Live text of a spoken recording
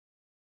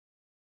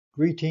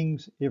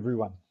Greetings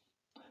everyone.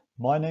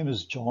 My name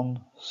is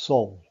John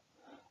Soul.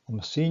 I'm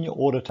a Senior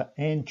Auditor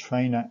and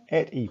Trainer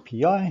at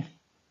EPI.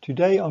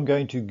 Today I'm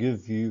going to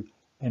give you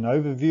an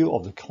overview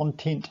of the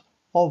content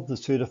of the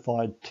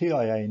Certified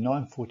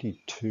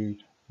TIA-942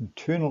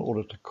 Internal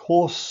Auditor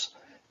course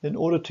in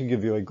order to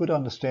give you a good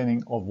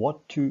understanding of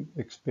what to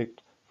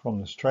expect from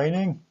this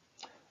training.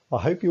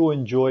 I hope you will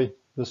enjoy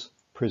this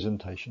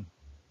presentation.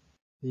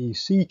 The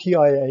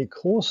CTIA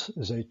course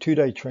is a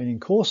 2-day training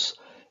course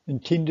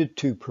intended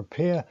to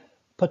prepare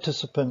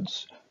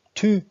participants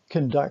to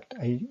conduct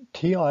a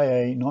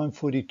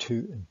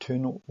TIA-942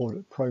 internal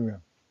audit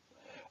program.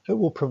 It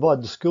will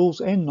provide the skills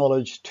and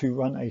knowledge to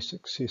run a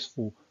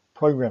successful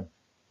program.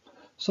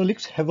 So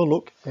let's have a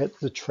look at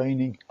the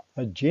training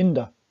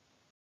agenda.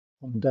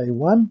 On day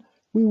 1,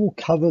 we will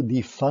cover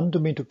the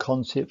fundamental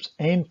concepts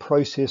and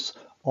process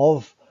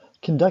of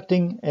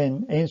conducting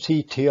an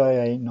ANSI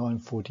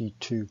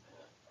TIA-942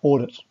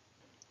 audit.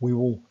 We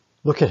will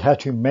look at how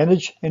to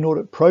manage an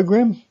audit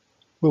program.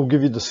 We'll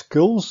give you the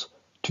skills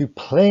to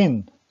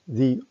plan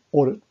the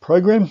audit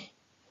program,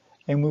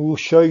 and we will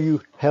show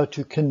you how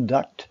to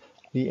conduct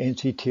the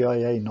ANSI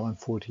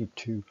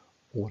TIA-942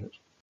 audit.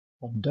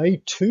 On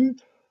day 2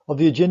 of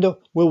the agenda,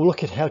 we'll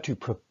look at how to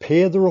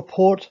prepare the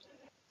report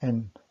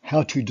and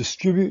how to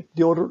distribute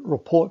the audit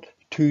report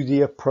to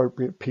the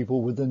appropriate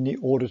people within the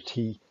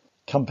auditee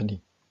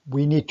company.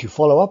 We need to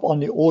follow up on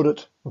the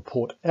audit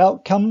report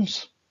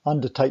outcomes,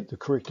 undertake the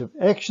corrective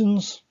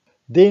actions.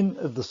 Then,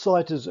 if the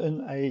site is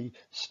in a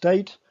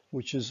state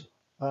which is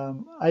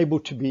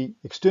able to be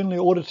externally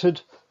audited,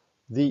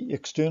 the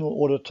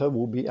external auditor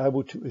will be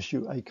able to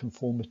issue a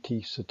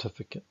conformity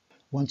certificate.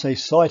 Once a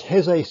site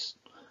has a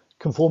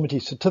conformity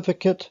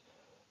certificate,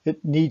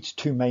 it needs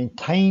to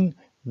maintain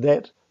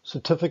that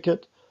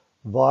certificate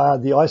via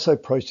the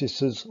ISO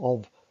processes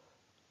of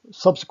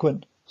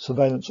subsequent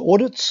surveillance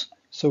audits.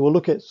 So we'll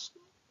look at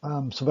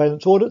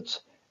surveillance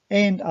audits,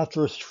 and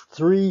after a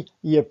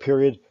 3-year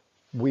period,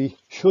 we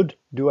should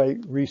do a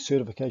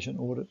recertification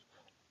audit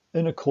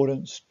in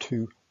accordance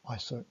to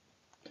ISO.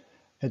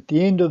 At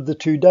the end of the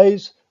 2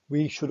 days,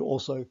 we should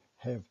also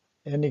have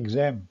an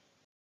exam.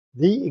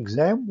 The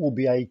exam will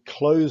be a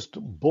closed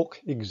book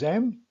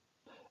exam.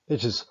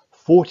 It is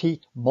 40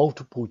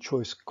 multiple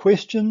choice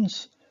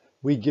questions.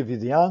 We give you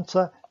the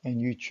answer and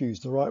you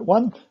choose the right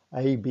one,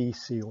 A, B,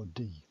 C or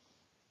D.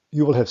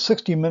 You will have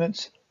 60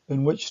 minutes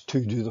in which to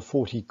do the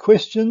 40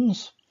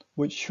 questions,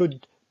 which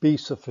should be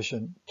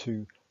sufficient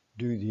to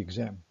do the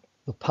exam.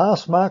 The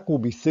pass mark will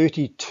be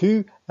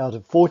 32 out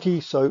of 40,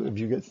 so if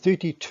you get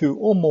 32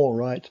 or more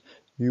right,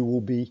 you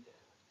will be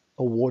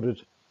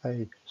awarded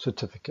a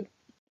certificate.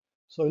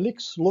 So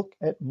let's look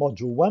at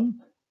Module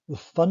 1, the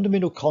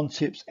fundamental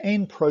concepts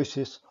and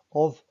process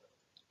of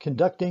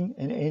conducting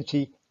an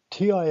ANSI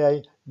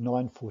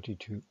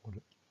TIA-942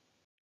 audit.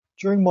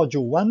 During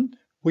Module 1,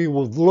 we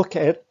will look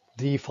at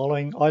the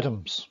following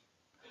items.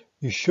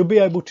 You should be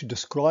able to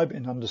describe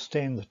and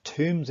understand the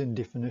terms and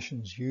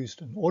definitions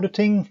used in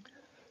auditing.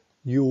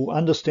 You will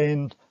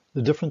understand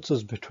the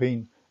differences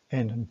between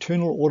an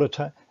internal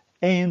auditor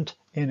and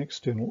an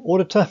external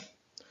auditor.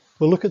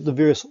 We'll look at the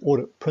various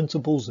audit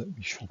principles that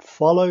we should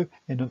follow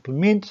and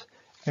implement,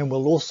 and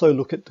we'll also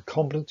look at the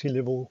competency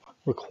level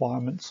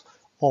requirements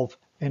of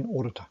an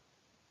auditor.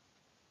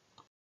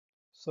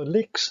 So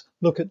let's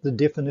look at the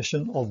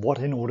definition of what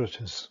an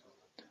audit is.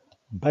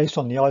 Based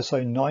on the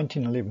ISO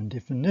 1911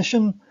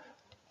 definition,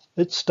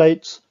 it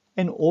states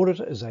an audit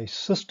is a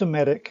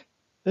systematic,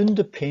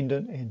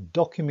 independent and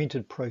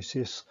documented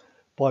process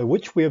by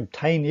which we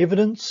obtain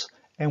evidence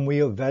and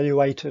we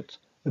evaluate it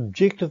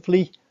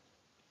objectively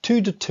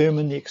to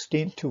determine the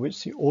extent to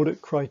which the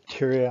audit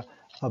criteria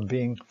are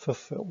being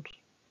fulfilled.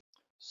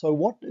 So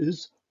what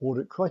is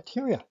audit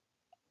criteria?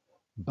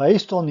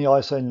 Based on the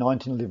ISO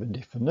 1911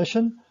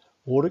 definition,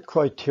 audit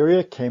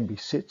criteria can be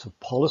sets of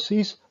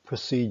policies,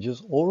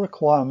 procedures or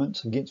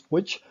requirements against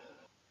which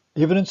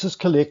evidence is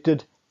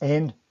collected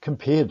and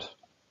compared.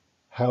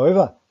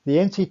 However, the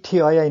ANSI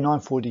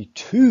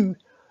TIA-942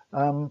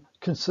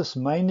 consists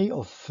mainly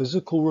of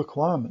physical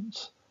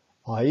requirements,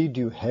 i.e.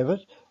 do you have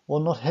it or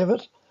not have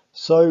it?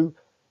 So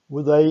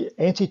with a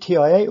ANSI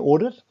TIA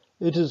audit,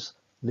 it is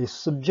less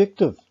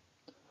subjective.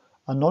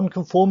 A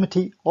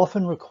non-conformity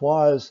often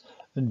requires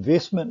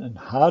investment in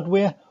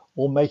hardware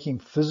or making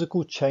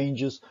physical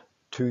changes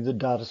to the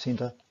data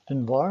center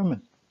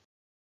environment.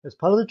 As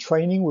part of the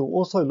training, we'll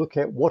also look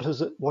at what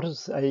is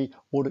an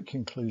audit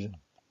conclusion.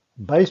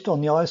 Based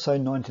on the ISO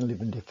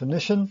 1911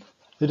 definition,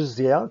 it is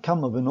the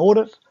outcome of an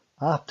audit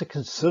after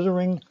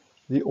considering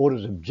the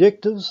audit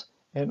objectives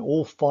and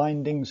all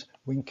findings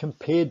when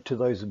compared to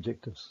those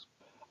objectives.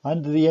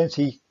 Under the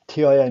ANSI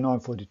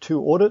TIA-942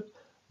 audit,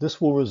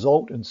 this will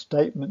result in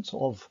statements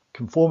of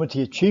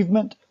conformity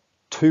achievement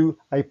to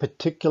a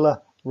particular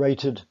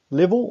rated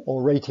level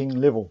or rating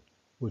level.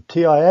 With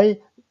TIA,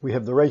 we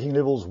have the rating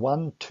levels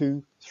 1,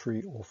 2,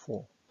 3 or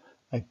 4.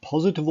 A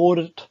positive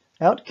audit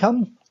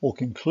outcome or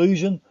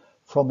conclusion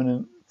from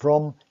an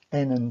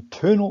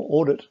internal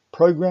audit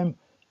program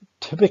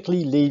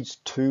typically leads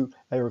to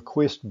a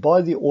request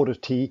by the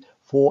auditee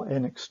for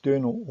an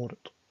external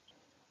audit.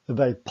 If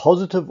a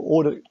positive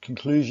audit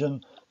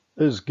conclusion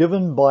is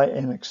given by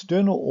an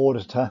external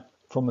auditor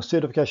from a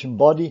certification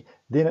body,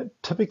 then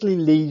it typically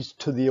leads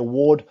to the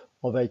award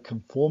of a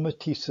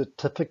conformity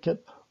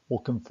certificate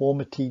or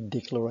conformity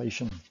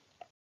declaration.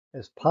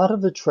 As part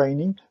of the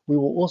training, we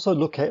will also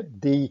look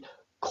at the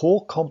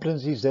core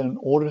competencies that an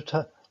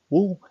auditor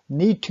will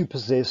need to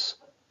possess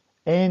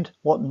and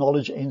what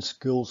knowledge and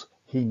skills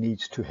he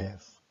needs to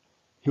have.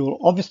 He will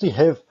obviously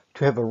have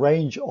to have a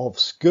range of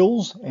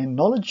skills and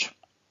knowledge.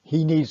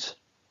 He needs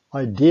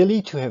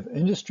ideally to have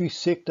industry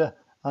sector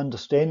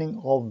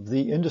understanding of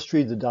the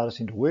industry the data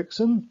center works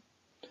in,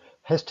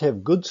 has to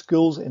have good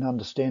skills and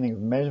understanding of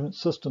management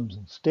systems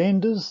and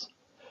standards,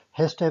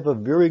 has to have a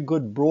very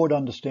good broad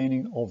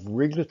understanding of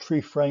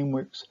regulatory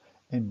frameworks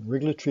and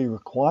regulatory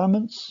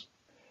requirements.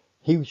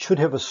 He should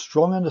have a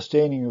strong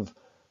understanding of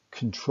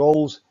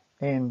controls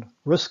and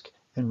risk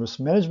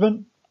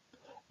management,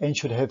 and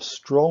should have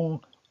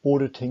strong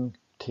auditing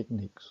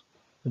techniques.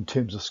 In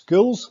terms of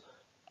skills,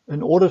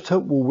 an auditor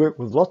will work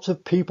with lots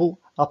of people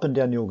up and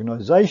down the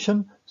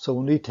organization, so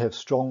we'll need to have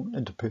strong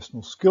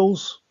interpersonal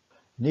skills,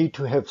 need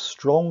to have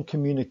strong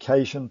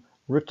communication,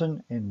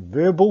 written and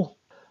verbal.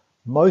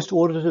 Most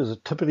auditors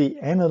are typically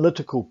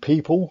analytical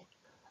people,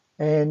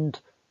 and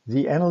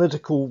the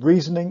analytical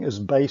reasoning is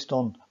based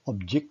on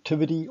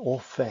objectivity or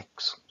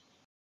facts.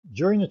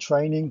 During the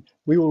training,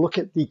 we will look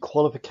at the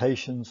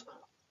qualifications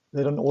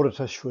that an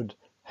auditor should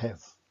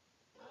have.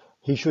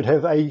 He should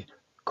have a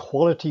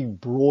quality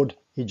broad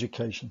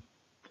education,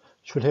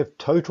 should have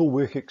total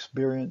work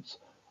experience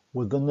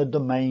within the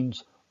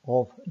domains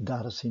of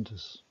data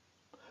centers,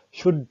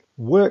 should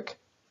work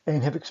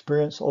and have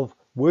experience of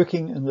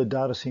working in the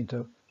data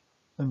center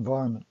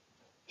environment,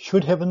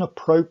 should have an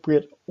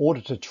appropriate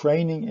auditor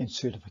training and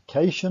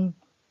certification,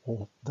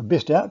 or the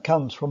best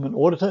outcomes from an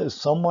auditor is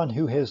someone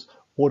who has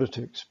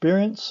auditor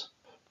experience,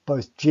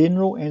 both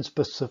general and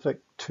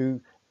specific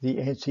to the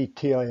ANSI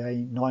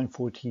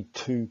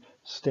TIA-942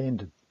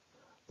 standard.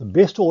 The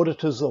best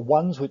auditors are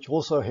ones which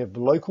also have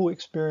local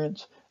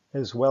experience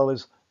as well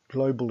as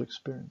global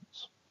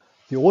experience.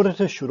 The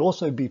auditor should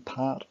also be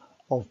part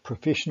of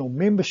professional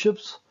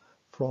memberships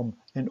from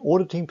an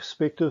auditing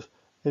perspective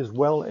as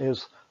well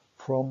as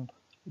from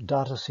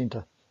data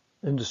center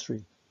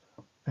industry.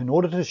 An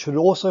auditor should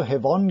also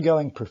have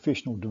ongoing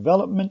professional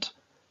development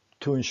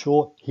to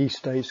ensure he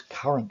stays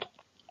current.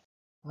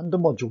 Under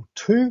Module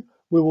 2,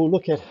 we will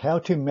look at how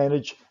to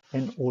manage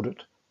an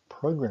audit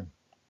program.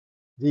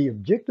 The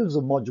objectives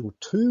of Module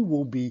 2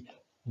 will be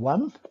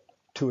 1.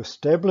 To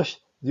establish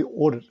the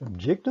audit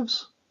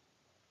objectives.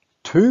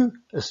 2.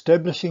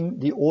 Establishing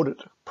the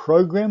audit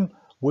program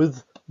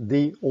with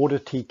the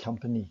auditee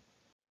company.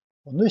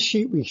 On this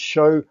sheet, we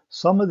show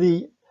some of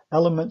the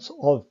elements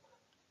of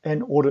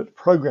an audit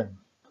program,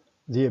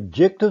 the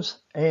objectives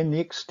and the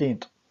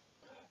extent.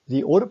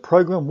 The audit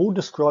program will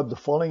describe the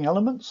following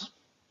elements.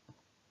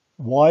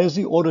 Why is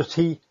the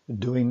auditee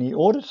doing the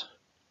audit?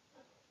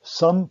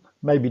 Some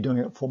may be doing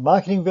it for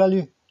marketing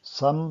value,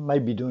 some may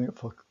be doing it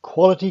for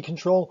quality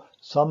control,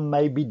 some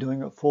may be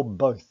doing it for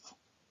both.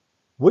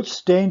 Which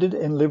standard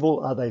and level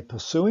are they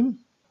pursuing?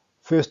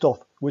 First off,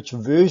 which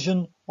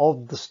version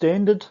of the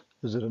standard?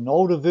 Is it an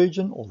older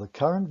version or the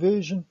current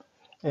version?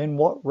 And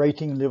what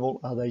rating level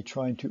are they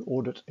trying to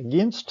audit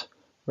against?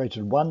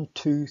 Rated 1,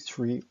 2,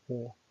 3,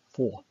 or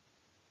 4.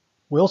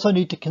 We also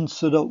need to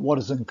consider what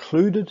is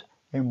included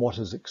and what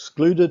is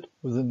excluded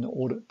within the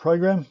audit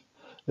program.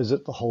 Is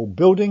it the whole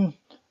building?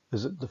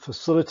 Is it the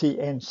facility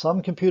and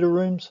some computer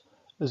rooms?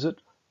 Is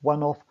it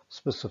one-off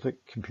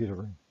specific computer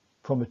room?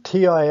 From a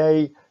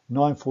TIA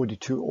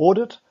 942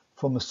 audit,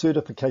 from a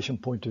certification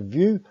point of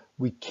view,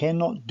 we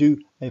cannot do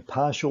a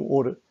partial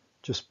audit,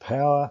 just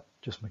power,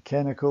 just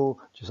mechanical,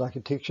 just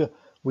architecture.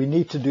 We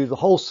need to do the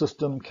whole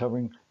system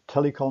covering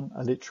telecom,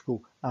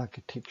 electrical,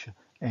 architecture,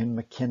 and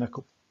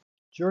mechanical.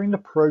 During the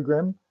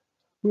program,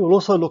 we will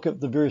also look at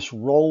the various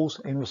roles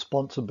and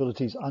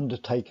responsibilities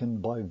undertaken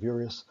by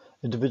various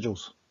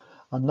individuals.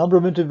 A number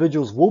of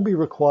individuals will be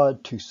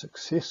required to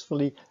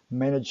successfully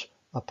manage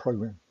a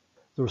program.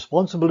 The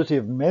responsibility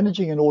of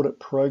managing an audit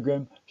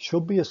program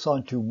should be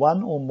assigned to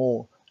one or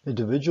more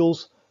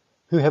individuals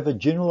who have a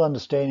general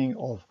understanding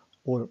of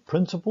audit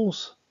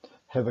principles,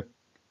 have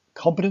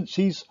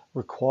competencies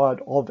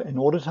required of an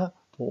auditor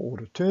or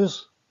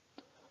auditors,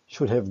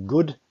 should have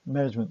good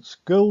management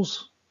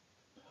skills,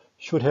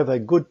 should have a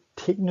good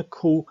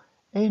technical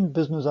and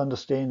business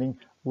understanding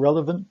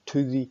relevant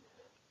to the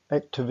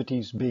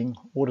activities being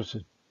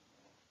audited.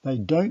 They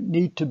don't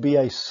need to be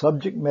a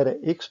subject matter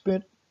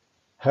expert.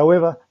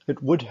 However,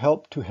 it would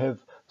help to have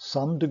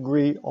some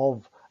degree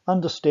of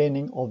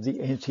understanding of the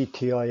ANSI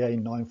TIA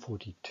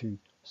 942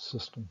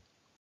 system.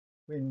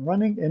 When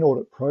running an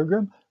audit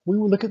program, we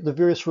will look at the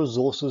various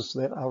resources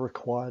that are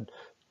required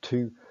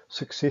to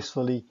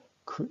successfully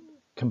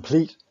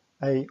complete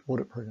an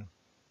audit program.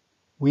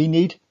 We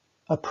need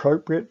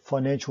appropriate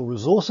financial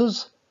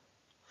resources.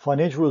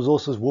 Financial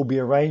resources will be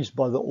arranged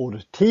by the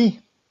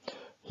auditee.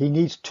 He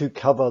needs to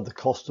cover the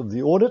cost of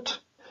the audit.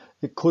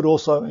 It could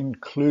also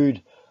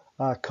include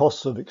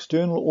costs of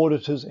external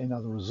auditors and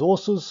other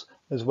resources,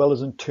 as well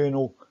as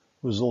internal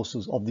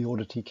resources of the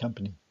auditee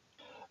company.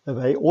 If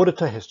an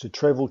auditor has to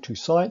travel to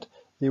site,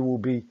 there will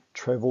be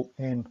travel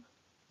and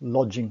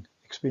lodging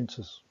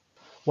expenses.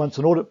 Once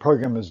an audit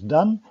program is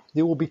done,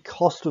 there will be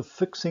cost of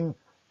fixing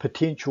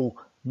potential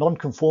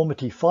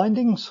non-conformity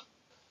findings.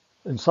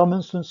 In some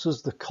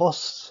instances, the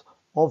costs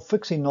of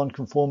fixing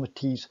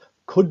non-conformities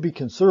could be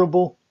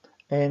considerable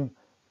and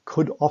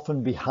could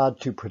often be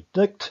hard to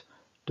predict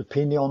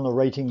depending on the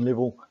rating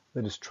level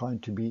that is trying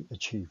to be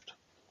achieved.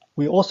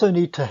 We also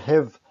need to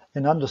have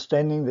an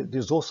understanding that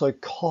there's also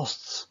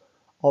costs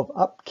of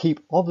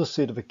upkeep of the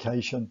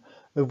certification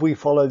if we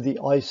follow the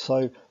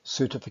ISO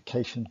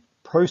certification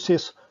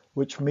process,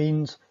 which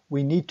means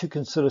we need to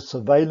consider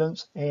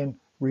surveillance and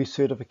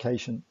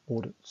recertification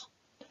audits.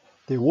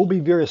 There will be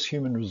various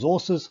human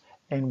resources,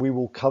 and we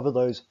will cover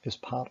those as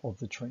part of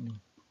the training.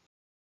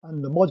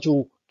 Under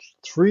Module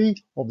 3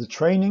 of the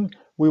training,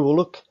 we will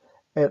look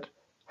at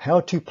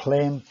how to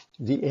plan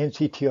the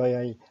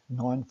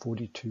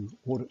TIA-942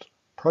 audit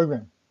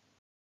program.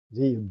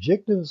 The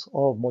objectives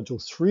of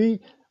Module 3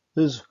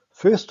 is,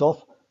 first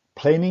off,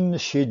 planning the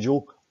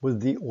schedule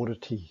with the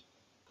auditee.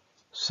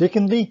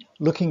 Secondly,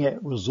 looking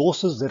at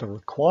resources that are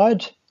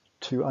required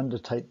to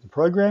undertake the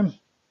program.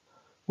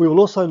 We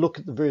will also look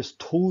at the various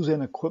tools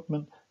and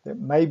equipment that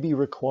may be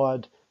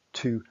required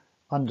to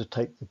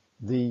undertake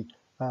the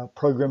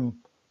program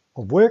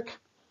of work,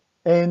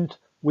 and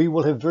we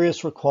will have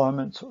various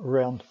requirements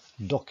around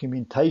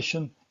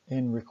documentation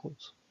and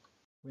records.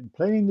 When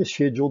planning the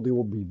schedule, there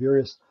will be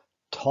various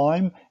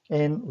time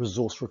and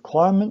resource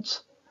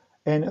requirements,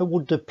 and it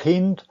will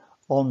depend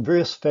on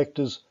various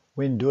factors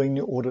when doing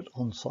the audit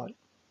on site.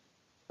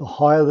 The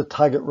higher the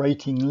target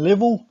rating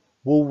level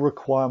will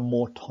require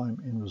more time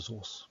and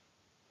resource.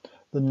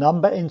 The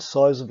number and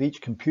size of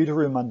each computer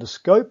room under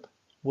scope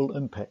will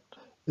impact.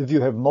 If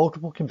you have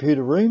multiple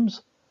computer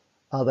rooms,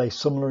 are they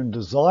similar in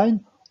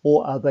design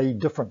or are they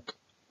different?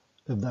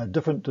 If they're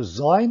different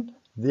design,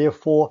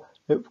 therefore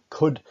it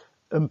could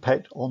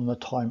impact on the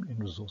time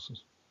and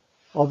resources.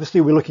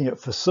 Obviously, we're looking at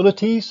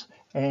facilities,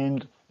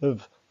 and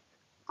if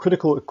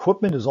critical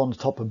equipment is on the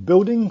top of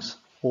buildings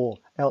or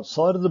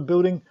outside of the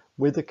building,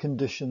 weather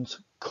conditions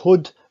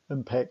could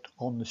impact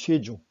on the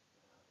schedule.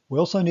 We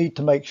also need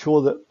to make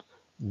sure that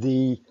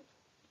the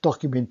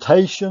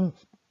documentation,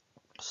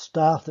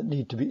 staff that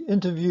need to be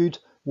interviewed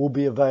will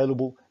be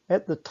available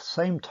at the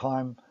same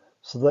time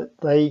so that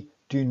they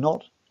do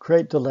not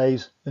create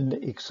delays in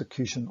the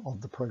execution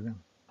of the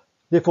program.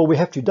 Therefore, we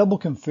have to double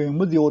confirm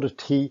with the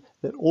auditee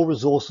that all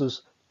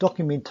resources,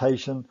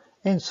 documentation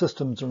and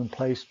systems are in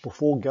place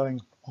before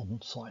going on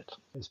site.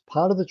 As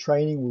part of the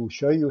training, we will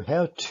show you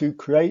how to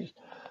create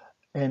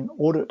an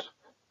audit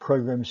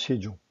program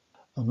schedule.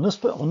 On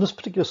this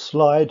particular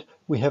slide,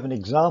 we have an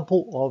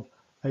example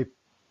of a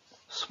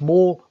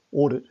small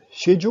audit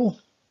schedule.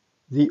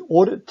 The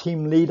audit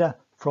team leader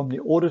from the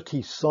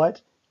auditee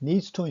site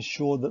needs to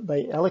ensure that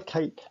they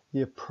allocate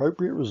the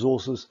appropriate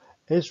resources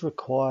as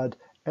required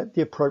at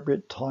the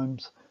appropriate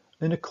times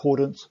in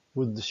accordance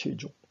with the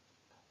schedule.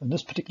 In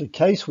this particular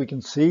case, we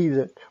can see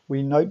that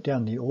we note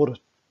down the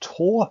auditor,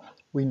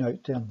 we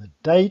note down the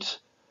date,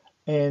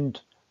 and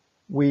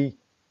we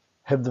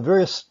have the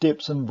various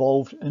steps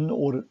involved in the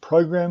audit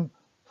program,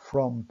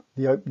 from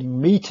the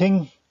opening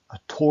meeting, a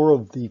tour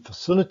of the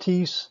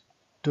facilities,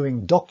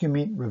 doing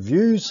document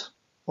reviews.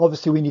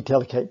 Obviously, we need to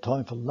allocate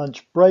time for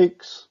lunch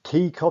breaks,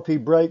 tea, coffee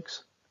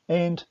breaks,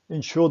 and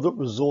ensure that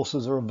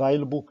resources are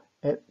available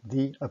at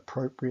the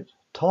appropriate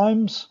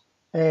times.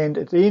 And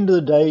at the end of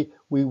the day,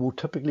 we will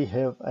typically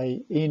have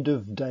an end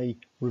of day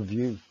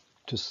review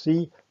to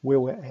see where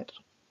we're at.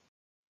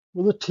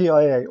 With a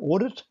TIA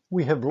audit,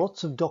 we have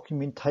lots of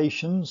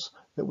documentations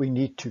that we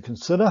need to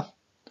consider.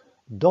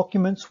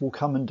 Documents will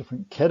come in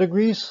different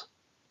categories.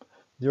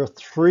 There are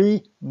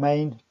 3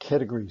 main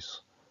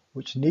categories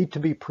which need to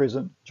be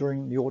present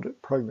during the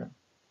audit program.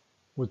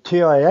 With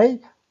TIA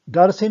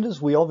data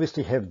centers, we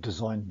obviously have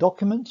design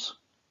documents.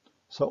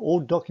 So all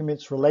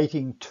documents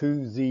relating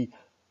to the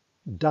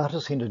data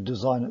center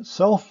design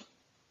itself.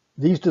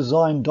 These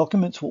design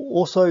documents will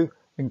also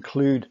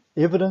include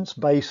evidence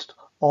based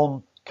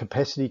on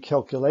capacity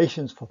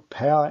calculations for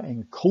power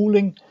and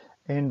cooling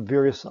and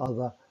various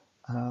other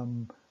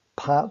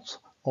parts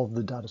of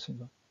the data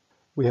center.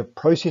 We have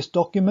process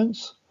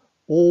documents,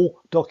 all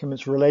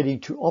documents relating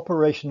to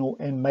operational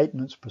and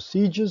maintenance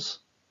procedures.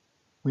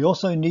 We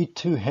also need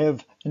to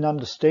have an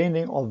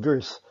understanding of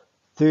various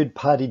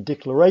third-party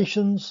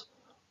declarations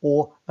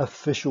or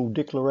official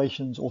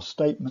declarations or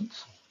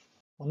statements.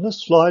 On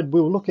this slide,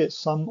 we'll look at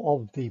some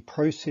of the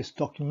process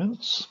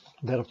documents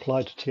that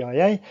apply to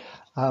TIA.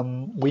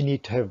 We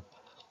need to have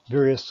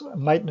various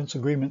maintenance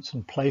agreements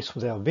in place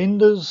with our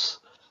vendors.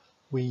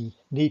 We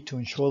need to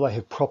ensure they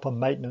have proper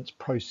maintenance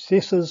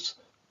processes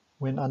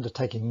when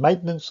undertaking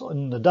maintenance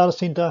in the data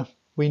center.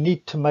 We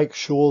need to make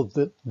sure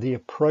that the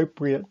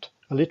appropriate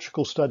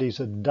electrical studies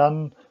are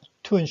done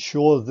to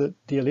ensure that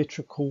the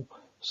electrical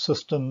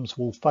systems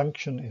will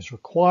function as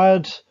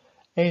required,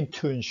 and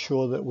to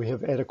ensure that we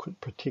have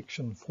adequate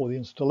protection for the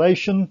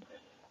installation,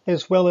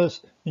 as well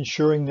as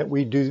ensuring that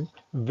we do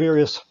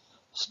various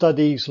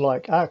studies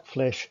like arc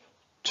flash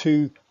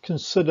to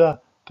consider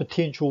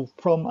potential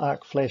from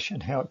arc flash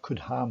and how it could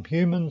harm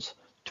humans,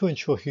 to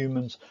ensure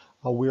humans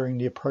are wearing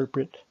the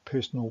appropriate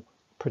personal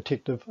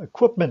protective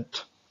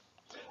equipment.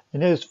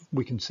 And as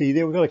we can see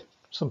there, we've got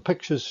some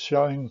pictures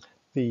showing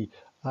the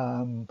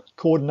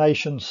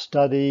coordination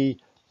study,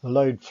 the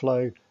load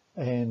flow,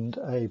 and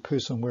a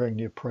person wearing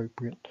the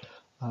appropriate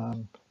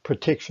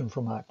protection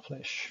from arc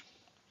flash.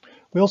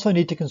 We also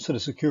need to consider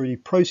security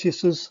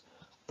processes.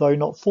 Though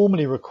not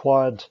formally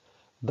required,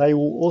 they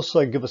will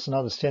also give us an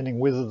understanding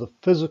whether the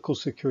physical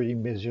security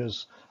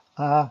measures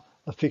are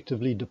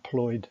effectively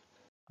deployed.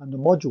 Under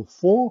Module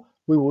 4,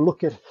 we will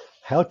look at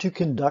how to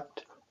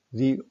conduct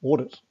the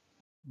audit.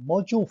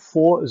 Module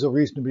 4 is a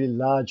reasonably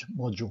large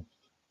module.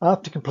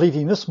 After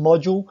completing this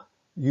module,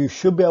 you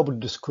should be able to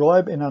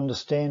describe and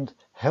understand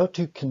how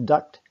to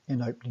conduct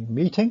an opening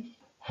meeting,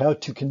 how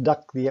to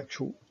conduct the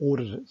actual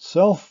audit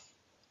itself,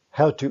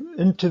 how to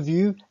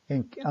interview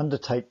and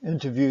undertake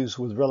interviews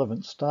with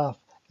relevant staff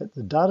at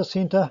the data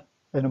center.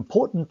 An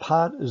important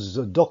part is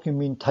the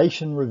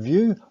documentation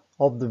review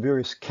of the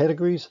various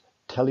categories: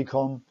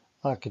 telecom,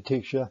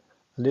 architecture,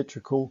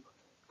 electrical,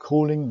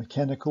 cooling,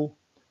 mechanical.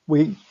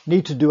 We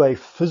need to do a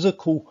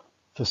physical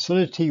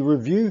facility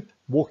review,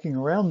 walking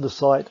around the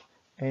site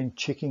and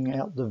checking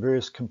out the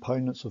various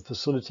components of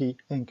facility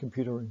and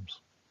computer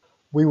rooms.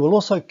 We will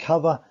also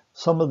cover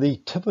some of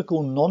the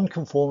typical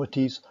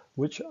non-conformities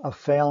which are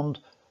found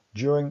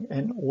during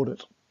an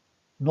audit.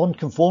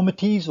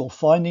 Non-conformities or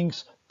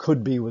findings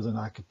could be within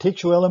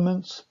architectural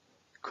elements,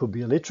 could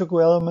be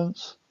electrical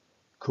elements,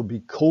 could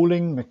be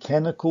cooling,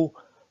 mechanical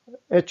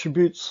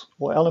attributes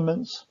or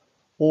elements,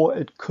 or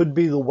it could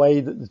be the way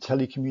that the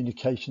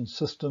telecommunication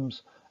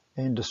systems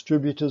and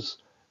distributors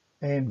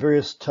and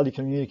various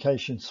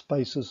telecommunication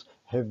spaces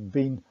have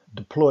been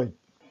deployed.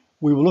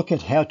 We will look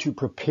at how to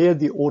prepare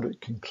the audit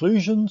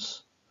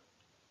conclusions.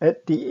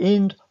 At the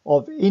end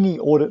of any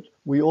audit,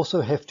 we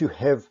also have to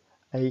have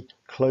a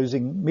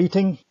closing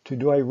meeting to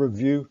do a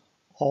review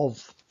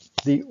of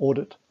the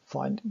audit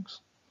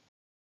findings.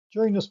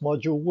 During this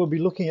module, we'll be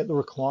looking at the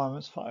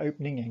requirements for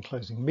opening and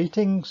closing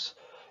meetings.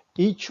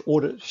 Each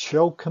audit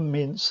shall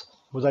commence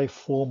with a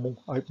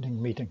formal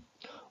opening meeting.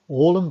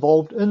 All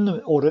involved in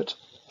the audit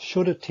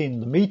should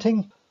attend the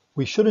meeting.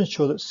 We should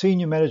ensure that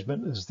senior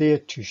management is there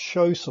to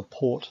show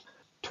support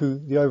to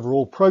the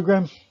overall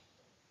program.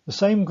 The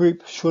same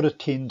group should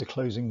attend the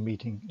closing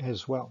meeting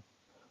as well.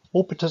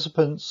 All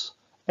participants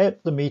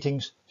at the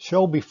meetings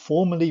shall be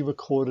formally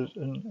recorded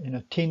in an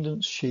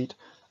attendance sheet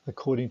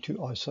according to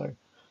ISO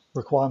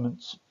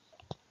requirements.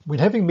 When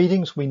having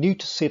meetings, we need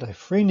to set a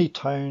friendly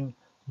tone,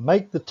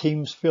 make the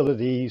teams feel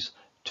at ease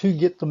to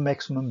get the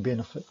maximum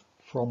benefit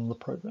from the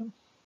program.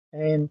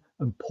 An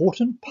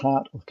important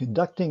part of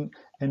conducting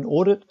an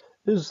audit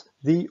is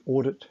the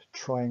audit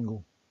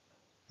triangle.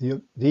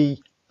 The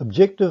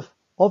objective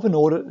of an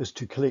audit is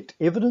to collect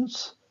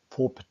evidence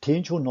for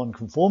potential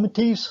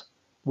non-conformities.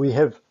 We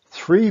have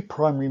three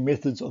primary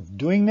methods of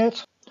doing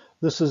that.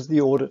 This is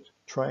the audit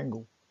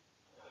triangle.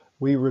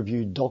 We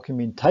review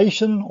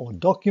documentation or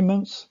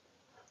documents.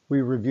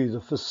 We review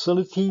the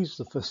facilities,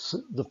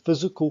 the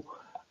physical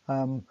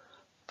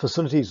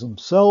facilities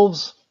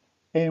themselves,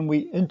 and we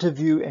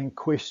interview and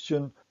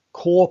question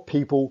core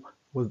people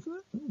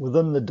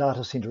within the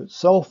data center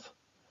itself,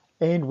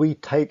 and we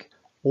take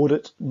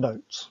audit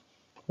notes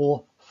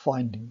or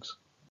findings.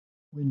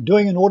 When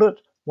doing an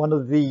audit, one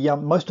of the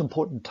most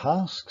important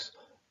tasks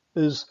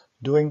is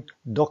doing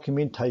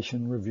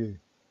documentation review.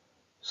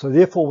 So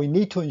therefore we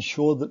need to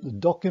ensure that the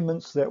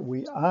documents that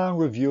we are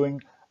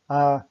reviewing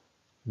are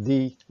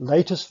the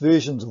latest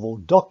versions of all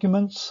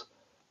documents.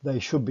 They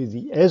should be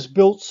the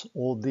as-built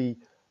or the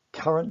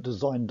current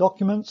design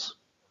documents.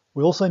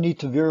 We also need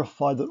to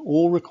verify that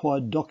all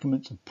required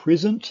documents are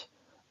present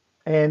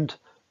and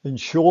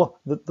ensure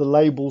that the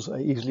labels are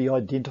easily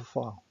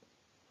identifiable.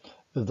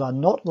 If they're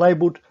not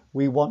labeled,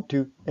 we want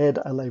to add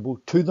a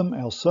label to them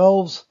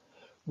ourselves.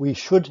 We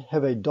should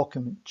have a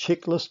document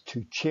checklist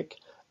to check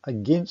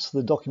against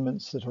the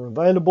documents that are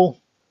available.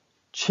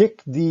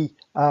 Check the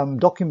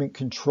document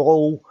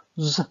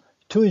controls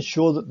to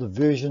ensure that the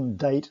version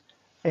date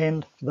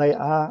and they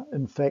are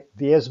in fact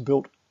the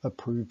as-built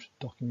approved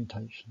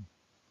documentation.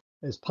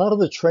 As part of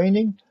the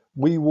training,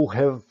 we will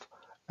have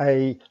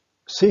a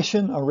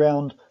session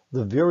around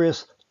the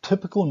various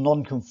typical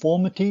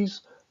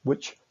non-conformities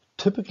which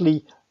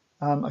typically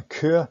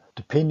occur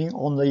depending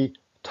on the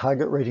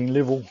target rating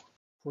level.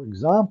 For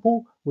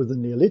example,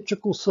 within the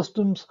electrical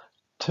systems,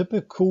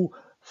 typical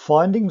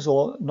findings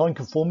or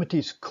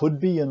non-conformities could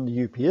be in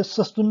the UPS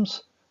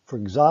systems. For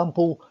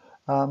example,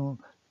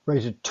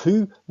 rated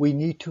 2, we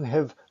need to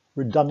have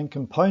redundant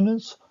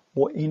components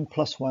or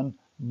N+1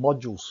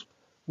 modules.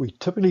 We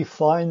typically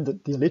find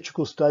that the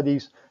electrical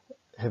studies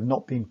have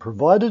not been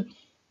provided.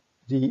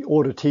 The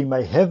auditee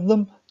may have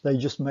them, they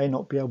just may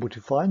not be able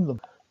to find them.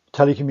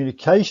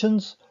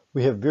 Telecommunications,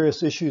 We have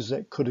various issues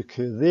that could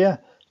occur there.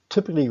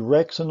 Typically,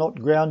 racks are not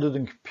grounded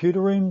in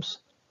computer rooms.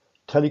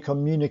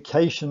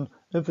 Telecommunication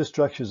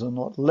infrastructures are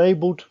not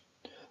labelled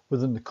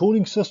within the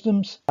cooling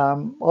systems.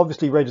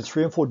 Obviously, rated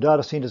 3 and 4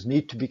 data centers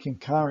need to be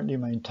concurrently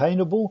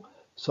maintainable.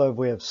 So if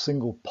we have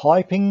single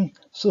piping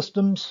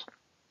systems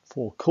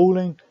for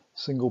cooling,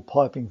 single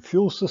piping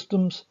fuel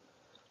systems,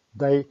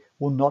 they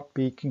will not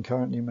be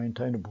concurrently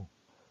maintainable.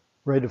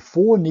 Rated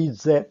 4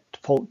 needs that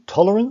fault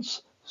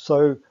tolerance,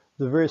 so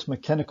the various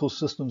mechanical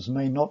systems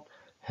may not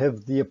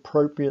have the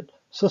appropriate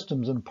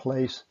systems in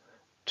place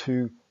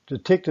to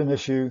detect an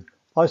issue,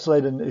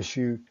 isolate an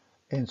issue,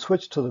 and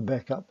switch to the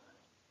backup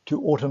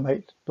to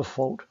automate the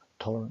fault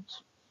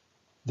tolerance.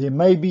 There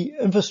may be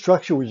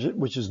infrastructure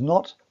which is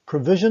not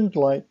provisioned,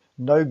 like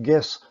no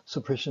gas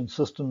suppression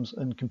systems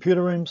in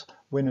computer rooms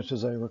when it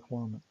is a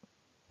requirement.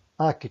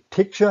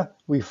 Architecture,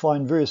 we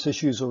find various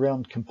issues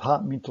around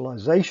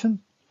compartmentalization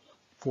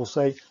for,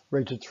 say,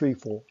 rated 3,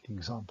 for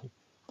example.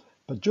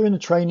 But during the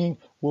training,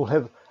 we'll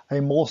have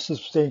a more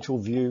substantial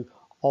view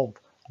of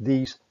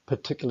these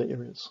particular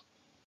areas.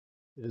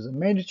 It is a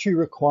mandatory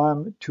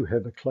requirement to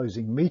have a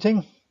closing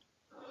meeting.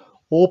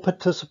 All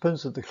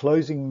participants at the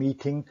closing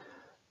meeting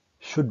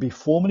should be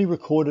formally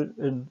recorded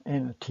in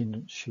an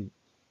attendance sheet.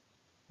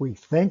 We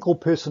thank all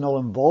personnel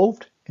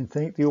involved and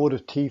thank the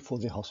auditee for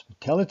their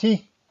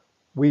hospitality.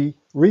 We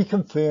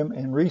reconfirm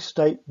and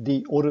restate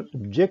the audit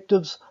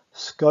objectives,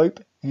 scope,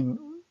 and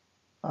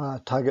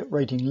target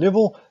rating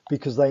level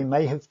because they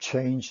may have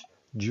changed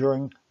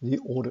during the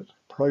audit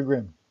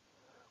program.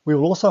 We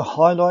will also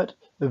highlight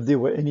if there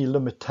were any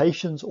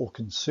limitations or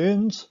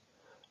concerns.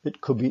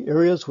 It could be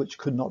areas which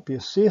could not be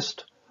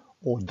assessed,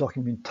 or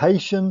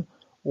documentation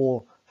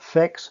or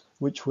facts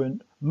which were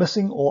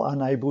missing or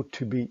unable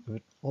to be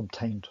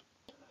obtained.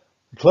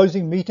 The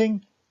closing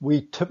meeting,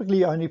 we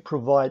typically only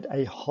provide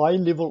a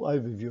high-level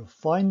overview of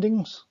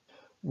findings.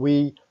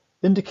 We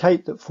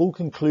indicate that full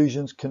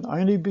conclusions can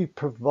only be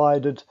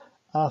provided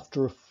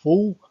after a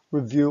full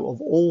review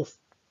of all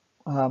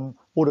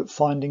audit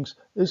findings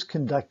is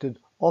conducted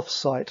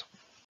off-site.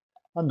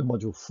 Under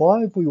Module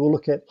 5, we will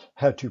look at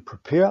how to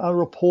prepare a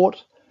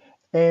report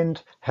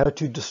and how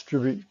to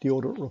distribute the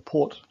audit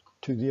report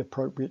to the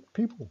appropriate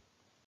people.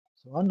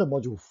 So under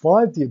Module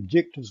 5, the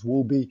objectives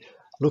will be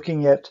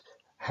looking at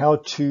how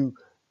to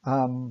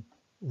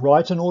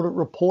write an audit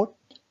report,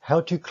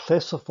 how to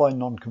classify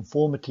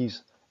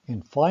non-conformities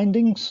and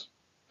findings,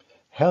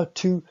 how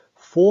to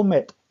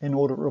format an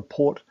audit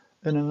report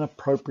in an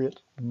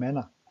appropriate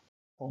manner.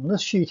 On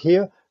this sheet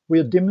here, we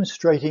are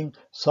demonstrating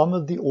some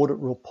of the audit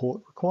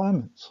report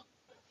requirements.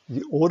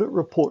 The audit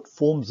report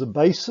forms the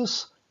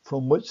basis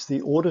from which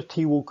the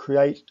auditee will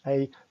create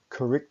a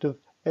corrective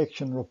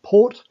action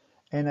report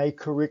and a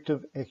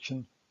corrective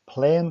action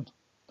plan.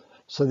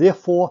 So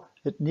therefore,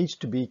 it needs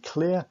to be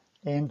clear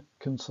and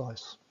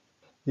concise.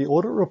 The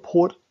audit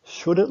report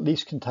should at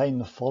least contain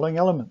the following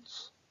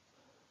elements: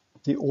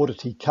 the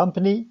auditee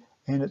company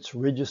and its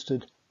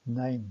registered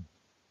name,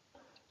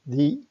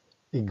 the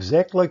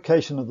exact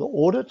location of the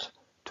audit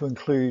to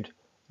include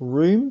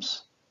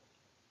rooms,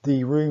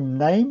 the room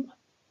name,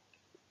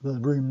 the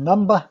room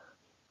number,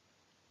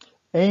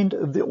 and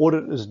if the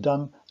audit is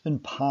done in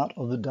part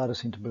of the data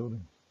center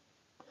building.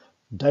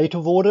 Date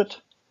of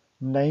audit,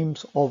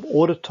 names of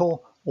auditor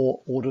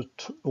or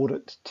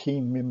audit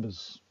team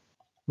members.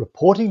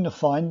 Reporting the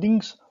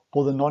findings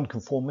or the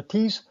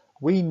non-conformities,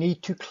 we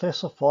need to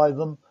classify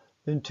them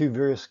into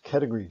various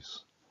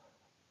categories.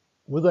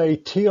 With a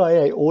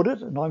TIA audit,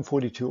 a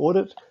 942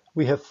 audit,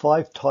 we have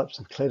 5 types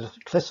of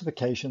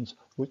classifications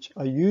which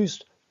are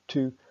used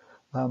to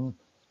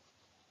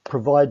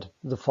provide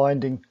the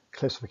finding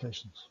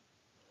classifications.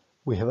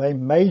 We have a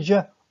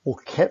major or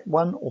Cat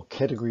 1 or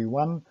Category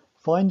 1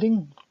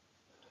 finding.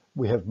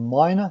 We have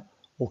minor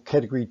or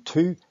Category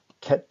 2,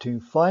 Cat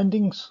 2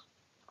 findings.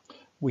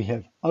 We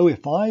have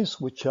OFIs,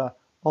 which are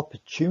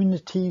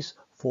opportunities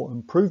for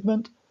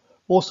improvement,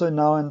 also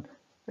known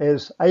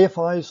as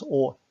AFIs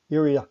or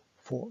area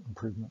for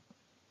improvement.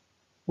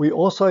 We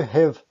also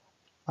have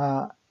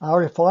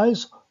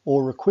RFIs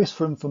or requests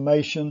for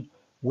information,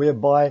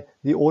 whereby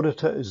the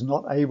auditor is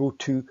not able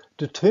to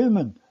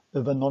determine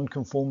if a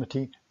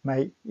non-conformity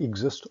may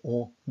exist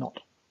or not.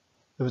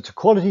 If it's a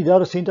quality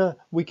data center,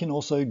 we can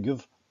also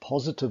give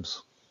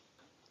positives.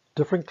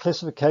 Different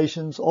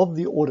classifications of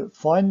the audit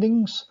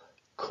findings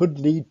could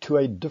lead to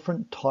a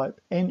different type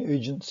and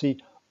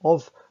urgency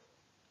of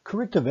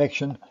corrective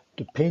action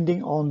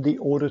depending on the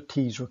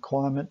auditee's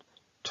requirement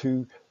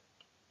to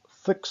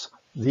fix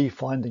the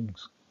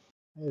findings.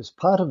 As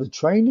part of the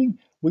training,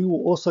 we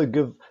will also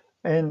give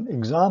an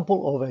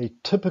example of a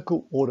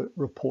typical audit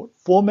report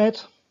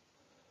format.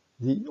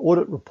 The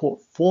audit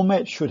report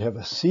format should have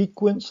a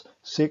sequence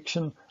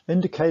section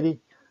indicating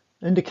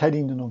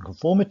the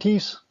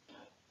non-conformities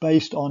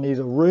based on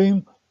either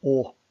room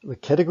or the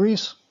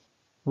categories.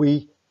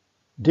 We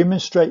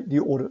demonstrate the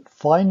audit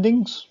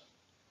findings.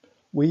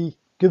 We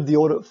give the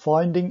audit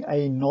finding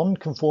a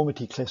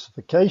non-conformity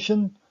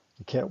classification,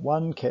 the Cat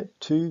 1, Cat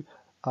 2,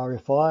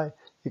 RFI,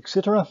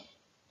 etc.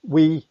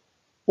 We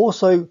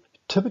also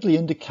typically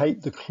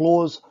indicate the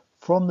clause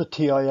from the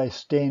TIA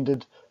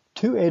standard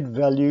to add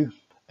value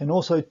and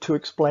also to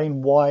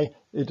explain why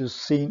it is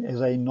seen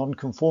as a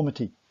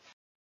non-conformity.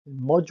 In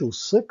Module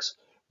 6,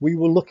 we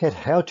will look at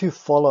how to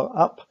follow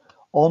up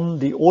on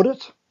the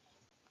audit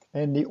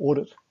and the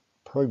audit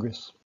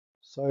progress.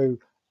 So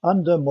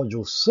under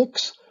Module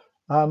 6,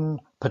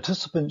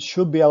 participants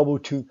should be able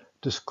to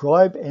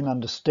describe and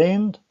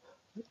understand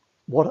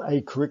what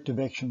a corrective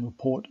action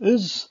report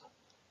is,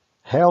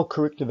 how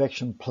corrective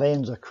action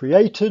plans are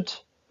created,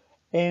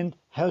 and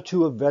how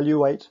to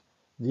evaluate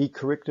the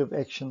corrective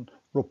action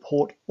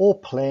report or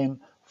plan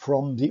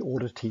from the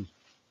auditee.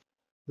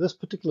 This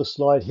particular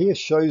slide here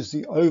shows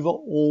the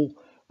overall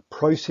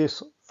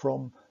process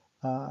from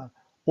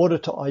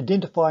auditor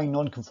identifying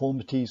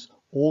non-conformities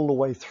all the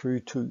way through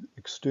to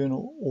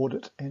external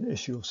audit and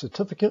issue of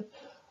certificate.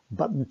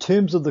 But in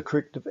terms of the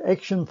corrective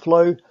action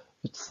flow,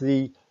 it's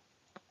the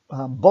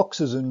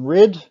boxes in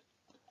red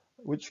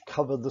which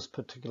cover this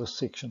particular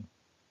section.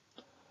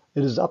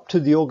 It is up to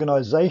the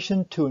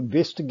organisation to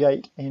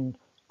investigate and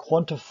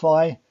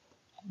quantify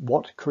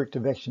what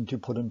corrective action to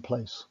put in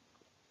place.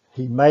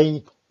 He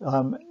may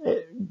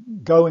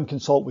go and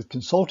consult with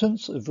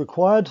consultants if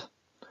required.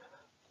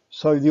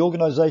 So the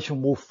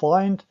organisation will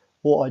find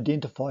or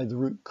identify the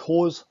root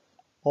cause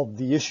of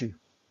the issue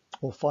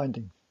or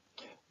finding.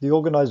 The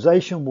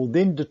organisation will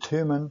then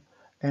determine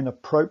an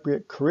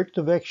appropriate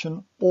corrective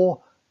action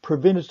or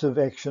preventative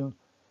action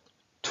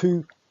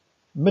to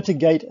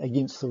mitigate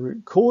against the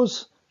root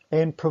cause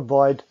and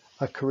provide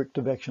a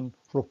corrective action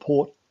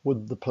report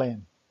with the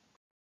plan.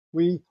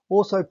 We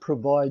also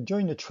provide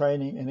during the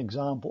training an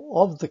example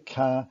of the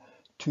car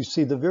to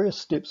see the various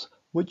steps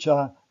which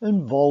are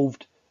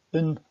involved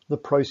in the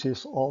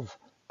process of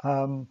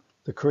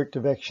the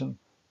corrective action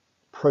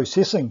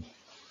processing.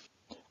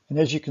 And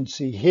as you can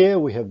see here,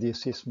 we have the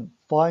assessment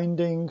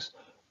findings,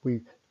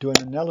 we do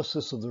an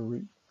analysis of the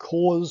root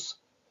cause,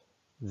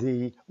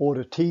 the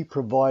auditee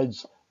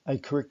provides a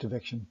corrective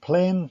action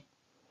plan,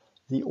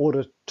 the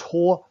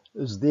auditor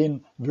is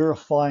then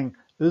verifying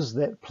is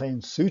that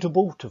plan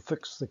suitable to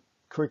fix the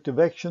corrective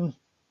action,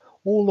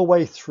 all the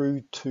way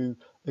through to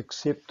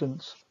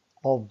acceptance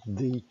of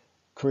the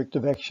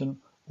corrective action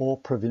or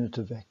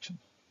preventative action.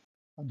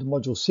 Under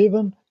Module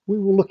 7, we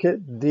will look at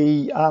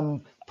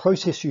the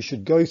process you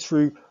should go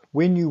through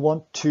when you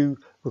want to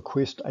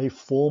request a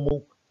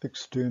formal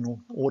external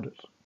audit.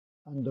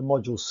 Under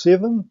Module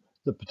 7,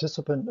 the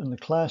participant in the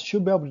class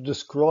should be able to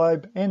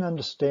describe and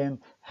understand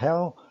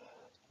how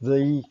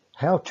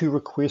to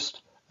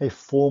request a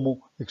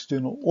formal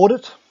external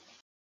audit.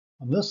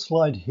 On this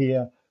slide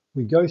here,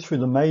 we go through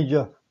the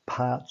major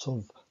parts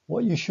of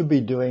what you should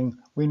be doing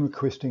when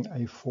requesting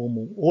a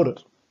formal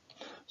audit.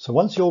 So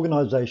once the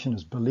organisation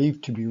is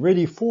believed to be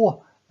ready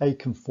for a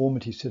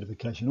conformity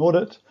certification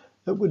audit,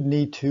 it would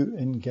need to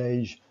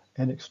engage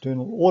an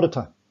external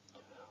auditor.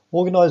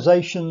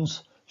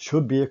 Organisations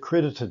should be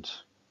accredited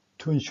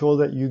to ensure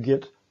that you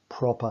get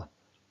proper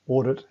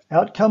audit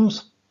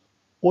outcomes.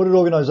 Audit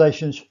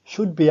organisations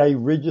should be a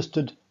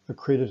registered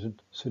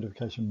accredited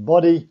certification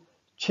body.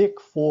 Check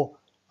for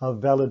a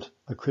valid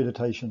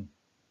accreditation.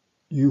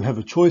 You have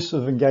a choice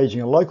of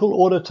engaging a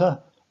local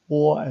auditor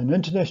or an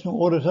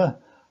international auditor.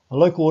 A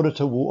local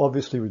auditor will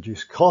obviously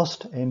reduce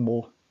cost and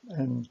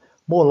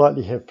more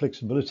likely have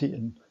flexibility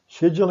in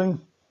scheduling.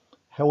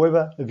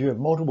 However, if you have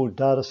multiple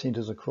data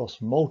centres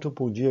across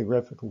multiple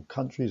geographical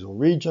countries or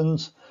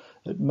regions,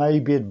 it may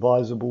be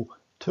advisable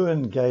to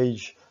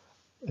engage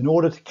an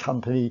audit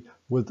company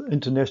with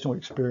international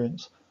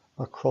experience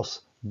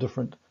across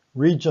different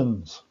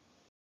regions.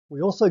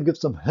 We also give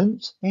some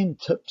hints and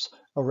tips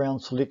around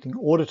selecting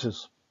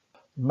auditors,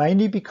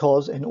 mainly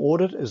because an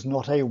audit is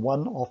not a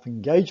one-off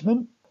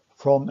engagement.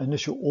 From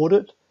initial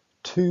audit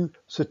to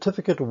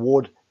certificate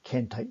award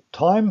can take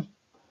time,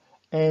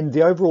 and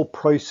the overall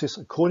process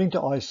according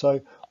to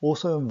ISO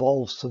also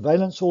involves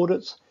surveillance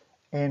audits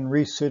and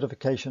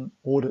recertification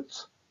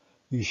audits.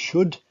 You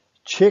should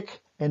check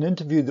and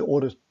interview the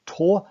auditor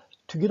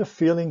to get a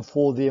feeling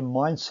for their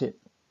mindset.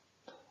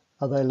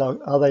 Are they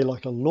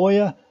like a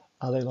lawyer?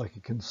 Are they like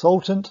a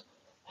consultant?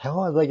 How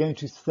are they going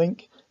to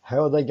think?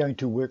 How are they going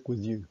to work with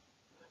you?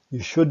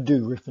 You should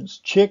do reference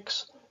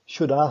checks,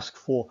 should ask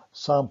for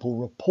sample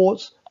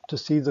reports to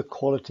see the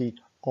quality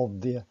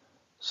of their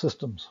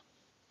systems.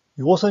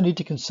 You also need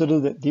to consider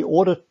that the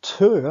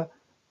auditor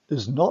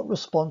is not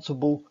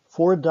responsible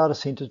for a data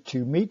center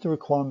to meet the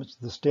requirements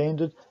of the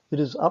standard. It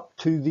is up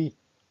to the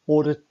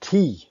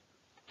auditee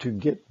to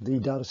get the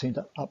data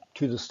center up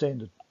to the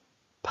standard.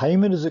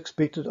 Payment is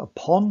expected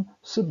upon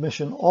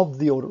submission of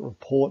the audit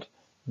report,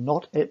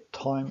 not at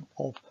time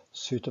of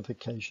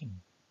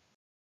certification.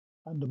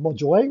 Under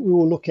Module 8, we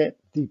will look at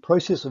the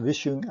process of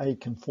issuing a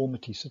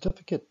conformity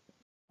certificate.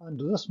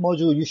 Under this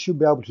module, you should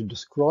be able to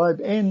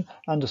describe and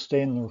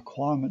understand the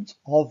requirements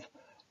of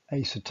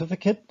a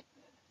certificate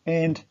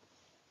and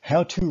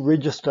how to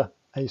register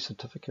a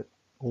certificate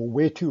or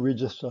where to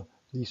register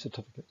the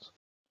certificates.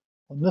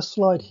 On this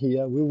slide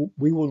here,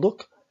 we will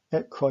look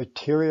at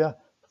criteria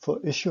for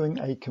issuing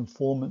a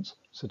conformance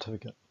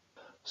certificate.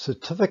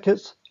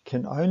 Certificates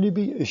can only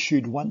be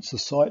issued once the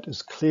site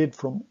is cleared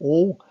from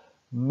all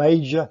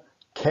major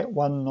Cat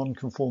 1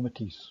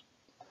 nonconformities.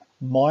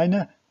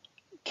 Minor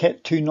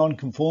Cat 2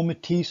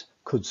 nonconformities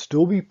could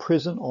still be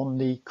present on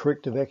the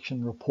corrective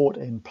action report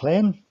and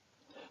plan.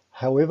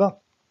 However,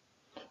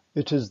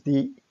 it is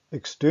the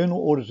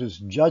external auditor's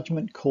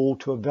judgment call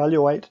to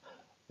evaluate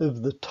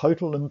if the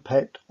total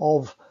impact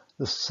of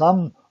the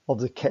sum of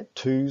the Cat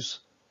 2s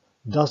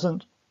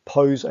doesn't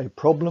pose a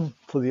problem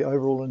for the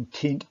overall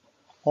intent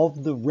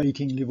of the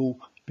rating level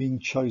being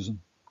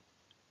chosen.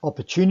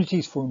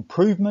 Opportunities for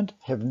improvement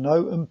have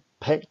no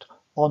impact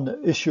on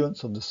the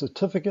issuance of the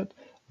certificate,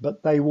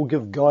 but they will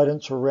give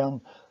guidance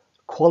around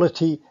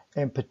quality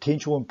and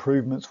potential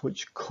improvements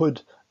which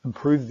could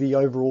improve the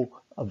overall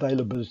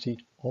availability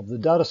of the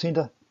data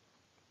center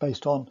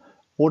based on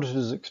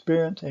auditors'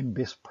 experience and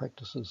best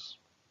practices.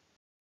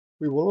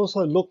 We will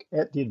also look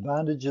at the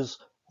advantages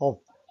of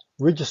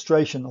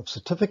registration of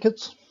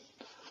certificates.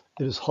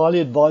 It is highly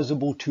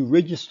advisable to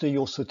register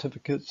your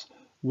certificates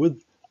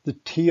with the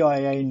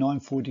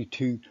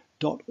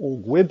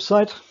TIA-942.org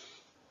website.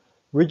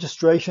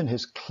 Registration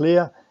has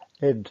clear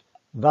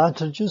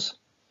advantages.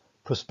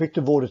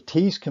 Prospective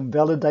auditees can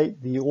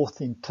validate the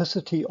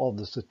authenticity of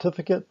the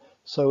certificate,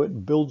 so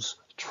it builds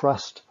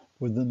trust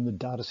within the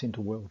data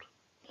center world.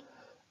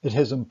 It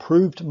has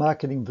improved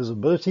marketing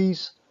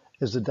visibilities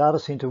as the data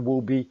center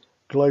will be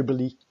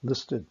globally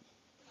listed.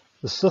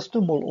 The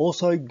system will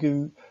also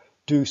do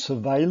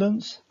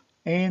surveillance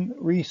and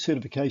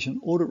recertification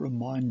audit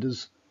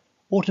reminders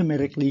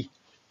automatically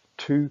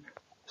to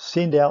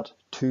send out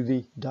to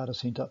the data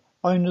center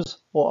owners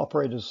or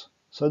operators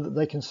so that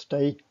they can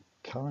stay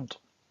current.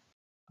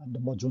 Under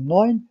Module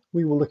 9,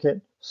 we will look at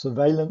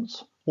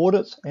surveillance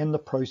audits and the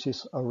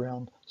process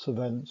around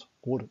surveillance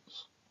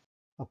audits.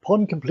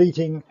 Upon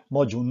completing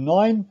Module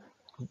 9,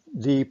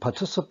 the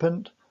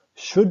participant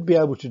should be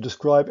able to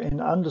describe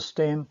and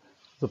understand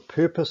the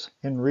purpose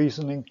and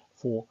reasoning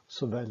for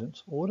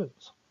surveillance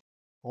audits.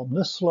 On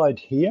this slide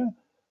here,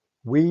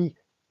 we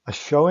are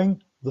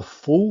showing the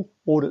full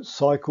audit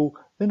cycle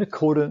in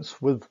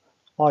accordance with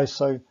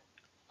ISO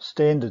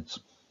standards.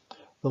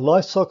 The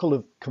life cycle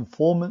of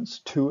conformance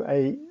to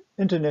an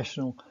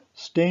international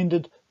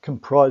standard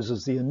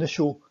comprises the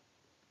initial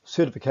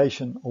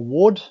certification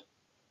award,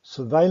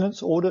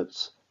 surveillance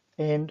audits,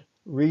 and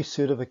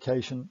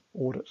recertification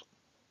audit.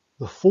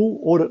 The full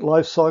audit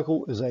life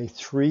cycle is a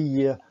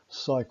 3-year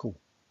cycle.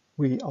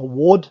 We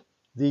award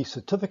the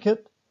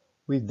certificate,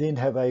 we then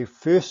have a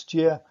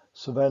first-year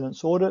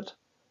surveillance audit,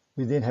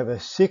 we then have a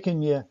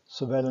second-year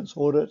surveillance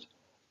audit,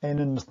 and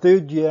in the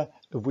third year,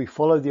 if we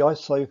follow the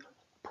ISO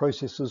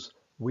processes,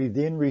 we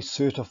then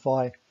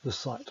recertify the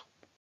site.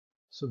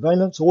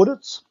 Surveillance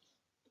audits.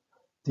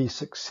 The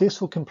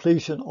successful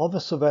completion of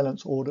a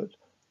surveillance audit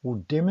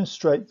will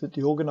demonstrate that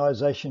the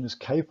organization is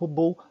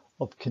capable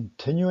of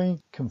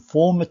continuing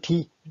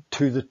conformity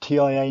to the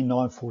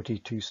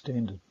TIA-942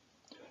 standard.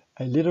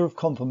 A letter of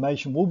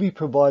confirmation will be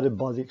provided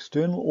by the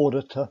external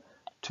auditor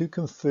to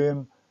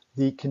confirm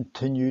the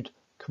continued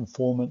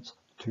conformance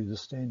to the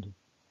standard.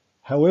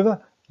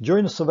 However,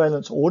 during the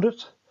surveillance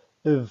audit,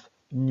 if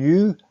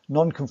new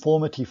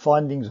non-conformity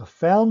findings are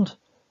found,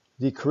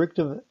 the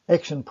corrective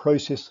action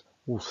process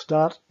will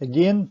start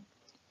again,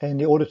 and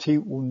the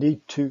auditee will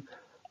need to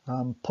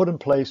put in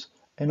place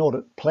an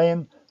audit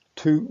plan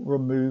to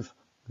remove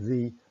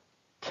the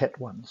Cat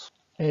 1s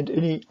and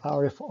any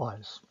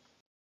RFIs.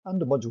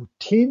 Under Module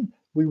 10,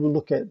 we will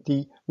look at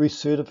the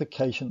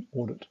recertification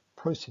audit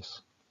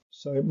process.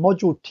 So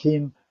Module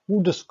 10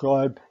 will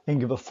describe and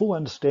give a full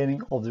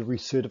understanding of the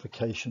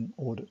recertification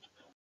audit.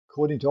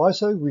 According to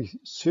ISO,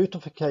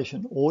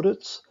 recertification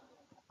audits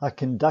are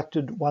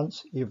conducted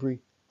once every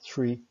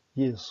 3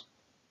 years.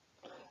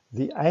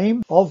 The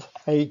aim of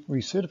a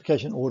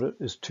recertification audit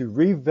is to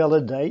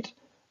revalidate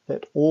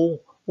that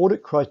all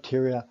audit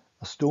criteria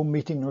are still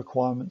meeting the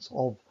requirements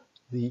of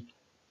the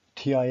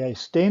TIA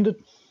standard.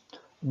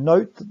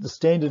 Note that the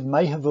standard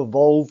may have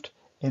evolved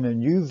and a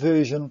new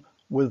version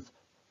with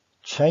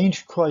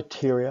changed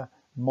criteria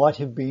might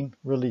have been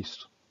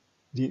released.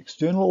 The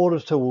external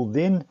auditor will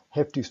then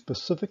have to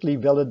specifically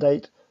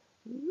validate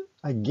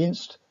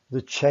against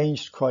the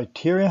changed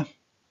criteria.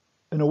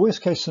 In a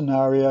worst case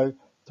scenario,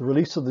 the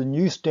release of the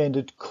new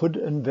standard could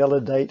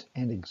invalidate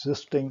an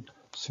existing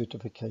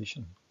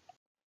certification.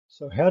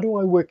 So how do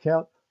I work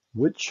out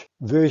which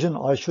version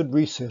I should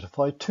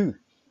recertify to?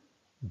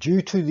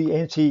 Due to the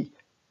ANSI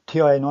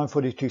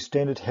TIA-942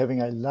 standard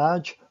having a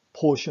large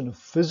portion of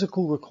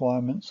physical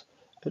requirements,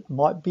 it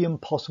might be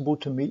impossible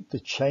to meet the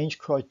changed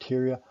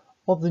criteria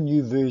of the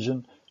new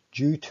version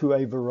due to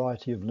a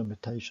variety of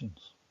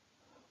limitations.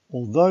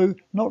 Although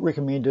not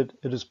recommended,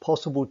 it is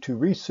possible to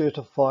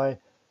recertify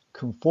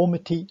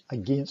conformity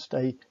against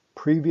a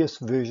previous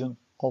version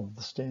of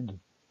the standard.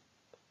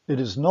 It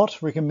is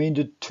not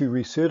recommended to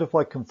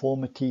recertify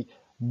conformity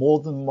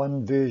more than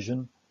one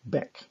version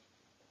back.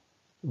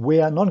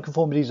 Where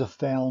nonconformities are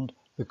found,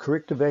 the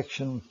corrective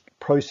action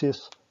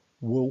process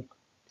will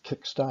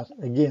kickstart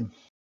again.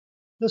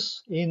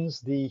 This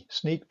ends the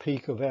sneak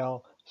peek of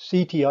our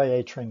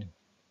CTIA training.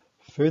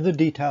 Further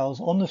details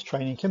on this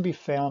training can be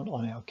found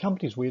on our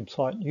company's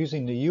website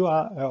using the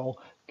URL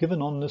given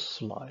on this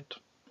slide.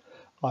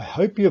 I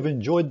hope you have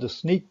enjoyed the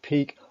sneak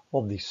peek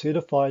of the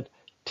certified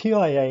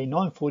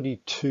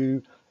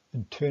TIA-942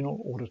 internal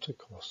auditor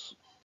course.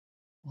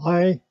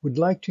 I would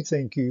like to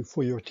thank you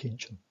for your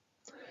attention,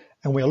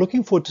 and we are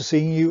looking forward to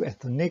seeing you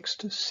at the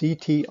next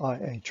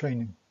CTIA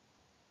training.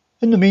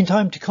 In the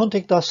meantime, to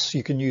contact us,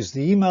 you can use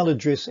the email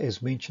address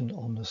as mentioned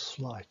on this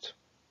slide.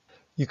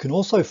 You can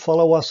also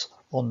follow us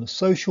on the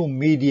social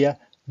media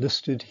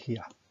listed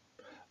here.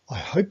 I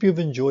hope you've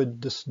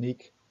enjoyed the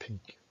sneak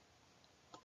peek.